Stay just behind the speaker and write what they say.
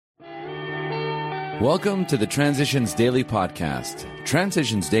Welcome to the Transitions Daily podcast.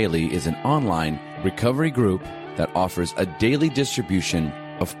 Transitions Daily is an online recovery group that offers a daily distribution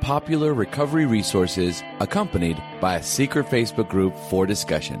of popular recovery resources accompanied by a secret Facebook group for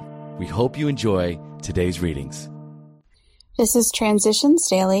discussion. We hope you enjoy today's readings. This is Transitions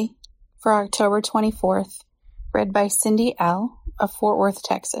Daily for October 24th, read by Cindy L. of Fort Worth,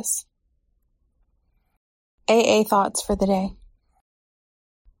 Texas. AA Thoughts for the Day.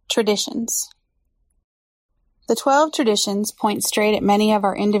 Traditions. The 12 traditions point straight at many of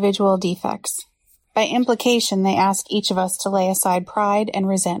our individual defects. By implication, they ask each of us to lay aside pride and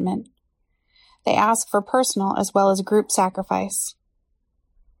resentment. They ask for personal as well as group sacrifice.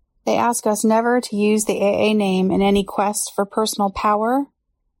 They ask us never to use the AA name in any quest for personal power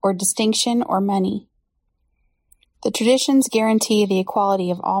or distinction or money. The traditions guarantee the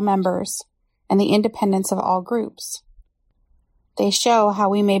equality of all members and the independence of all groups. They show how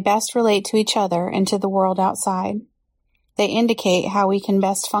we may best relate to each other and to the world outside. They indicate how we can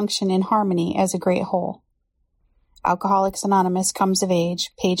best function in harmony as a great whole. Alcoholics Anonymous Comes of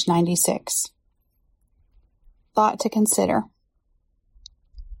Age, page 96. Thought to consider.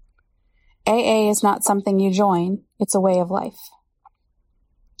 AA is not something you join, it's a way of life.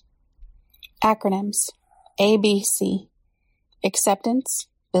 Acronyms. ABC. Acceptance,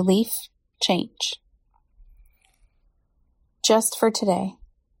 belief, change. Just for today.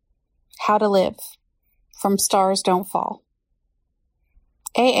 How to live. From Stars Don't Fall.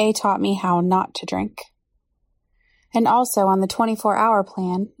 AA taught me how not to drink. And also on the 24-hour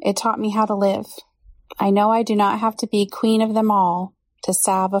plan, it taught me how to live. I know I do not have to be queen of them all to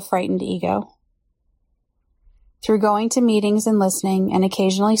salve a frightened ego. Through going to meetings and listening and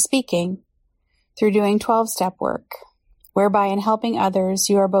occasionally speaking, through doing 12-step work, whereby in helping others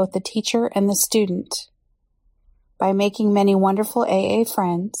you are both the teacher and the student. By making many wonderful AA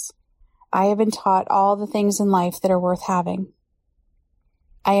friends, I have been taught all the things in life that are worth having.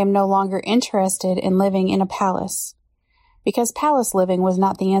 I am no longer interested in living in a palace, because palace living was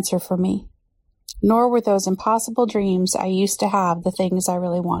not the answer for me, nor were those impossible dreams I used to have the things I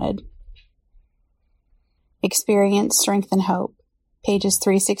really wanted. Experience, Strength, and Hope, pages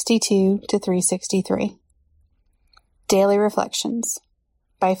 362 to 363. Daily Reflections,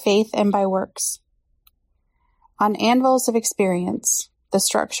 by Faith and by Works. On anvils of experience, the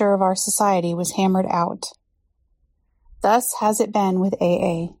structure of our society was hammered out. Thus has it been with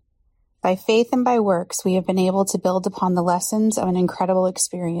AA. By faith and by works, we have been able to build upon the lessons of an incredible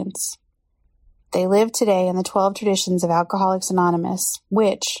experience. They live today in the 12 traditions of Alcoholics Anonymous,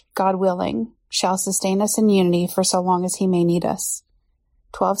 which, God willing, shall sustain us in unity for so long as He may need us.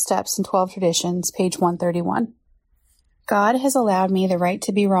 12 Steps and 12 Traditions, page 131. God has allowed me the right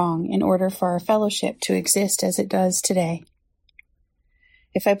to be wrong in order for our fellowship to exist as it does today.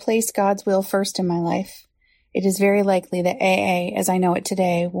 If I place God's will first in my life, it is very likely that AA, as I know it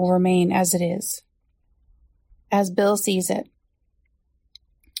today, will remain as it is. As Bill sees it,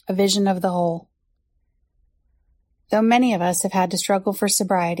 a vision of the whole. Though many of us have had to struggle for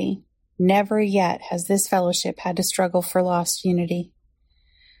sobriety, never yet has this fellowship had to struggle for lost unity.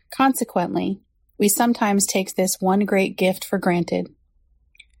 Consequently, we sometimes take this one great gift for granted.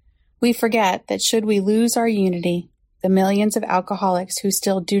 We forget that should we lose our unity, the millions of alcoholics who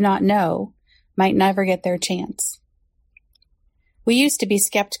still do not know might never get their chance. We used to be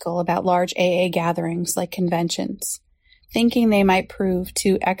skeptical about large AA gatherings like conventions, thinking they might prove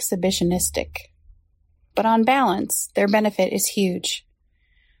too exhibitionistic. But on balance, their benefit is huge.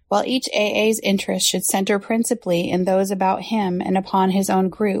 While each AA's interest should center principally in those about him and upon his own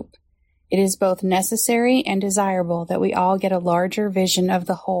group, it is both necessary and desirable that we all get a larger vision of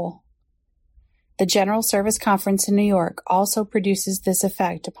the whole. The General Service Conference in New York also produces this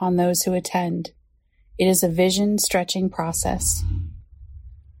effect upon those who attend. It is a vision-stretching process.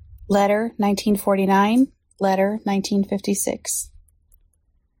 Letter, 1949. Letter, 1956.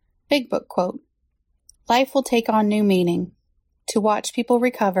 Big Book quote. Life will take on new meaning. To watch people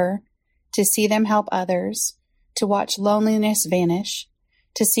recover, to see them help others, to watch loneliness vanish,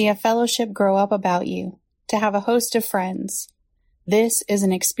 to see a fellowship grow up about you, to have a host of friends. This is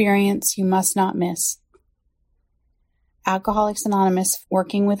an experience you must not miss. Alcoholics Anonymous,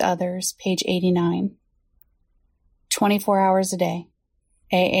 Working with Others, page 89. 24 hours a day.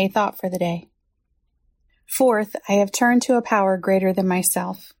 AA Thought for the Day. Fourth, I have turned to a power greater than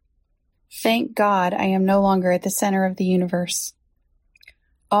myself. Thank God I am no longer at the center of the universe.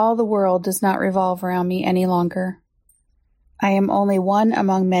 All the world does not revolve around me any longer. I am only one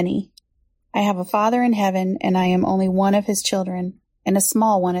among many. I have a Father in heaven, and I am only one of His children, and a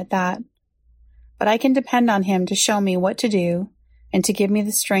small one at that. But I can depend on Him to show me what to do and to give me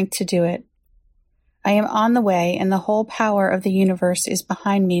the strength to do it. I am on the way, and the whole power of the universe is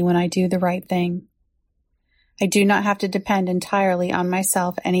behind me when I do the right thing. I do not have to depend entirely on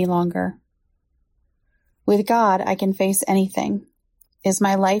myself any longer. With God, I can face anything. Is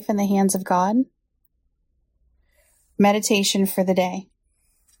my life in the hands of God? Meditation for the day.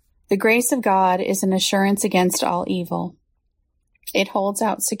 The grace of God is an assurance against all evil. It holds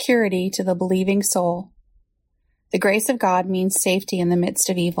out security to the believing soul. The grace of God means safety in the midst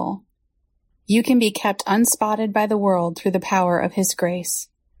of evil. You can be kept unspotted by the world through the power of His grace.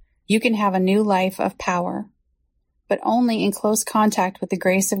 You can have a new life of power. But only in close contact with the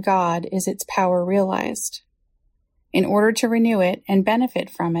grace of God is its power realized. In order to renew it and benefit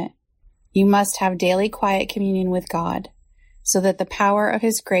from it, you must have daily quiet communion with God, so that the power of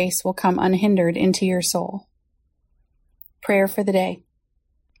His grace will come unhindered into your soul. Prayer for the day.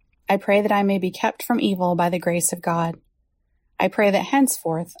 I pray that I may be kept from evil by the grace of God. I pray that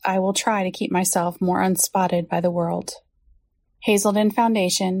henceforth I will try to keep myself more unspotted by the world. Hazelden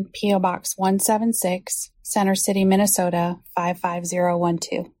Foundation, P.O. Box 176, Center City, Minnesota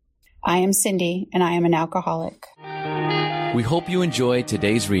 55012. I am Cindy, and I am an alcoholic. We hope you enjoyed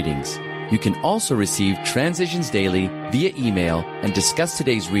today's readings. You can also receive Transitions Daily via email and discuss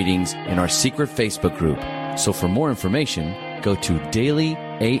today's readings in our secret Facebook group. So for more information, go to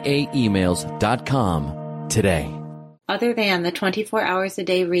dailyaaemails.com today. Other than the 24 hours a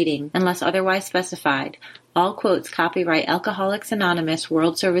day reading, unless otherwise specified, all quotes copyright Alcoholics Anonymous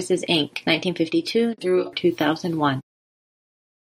World Services, Inc., 1952 through 2001.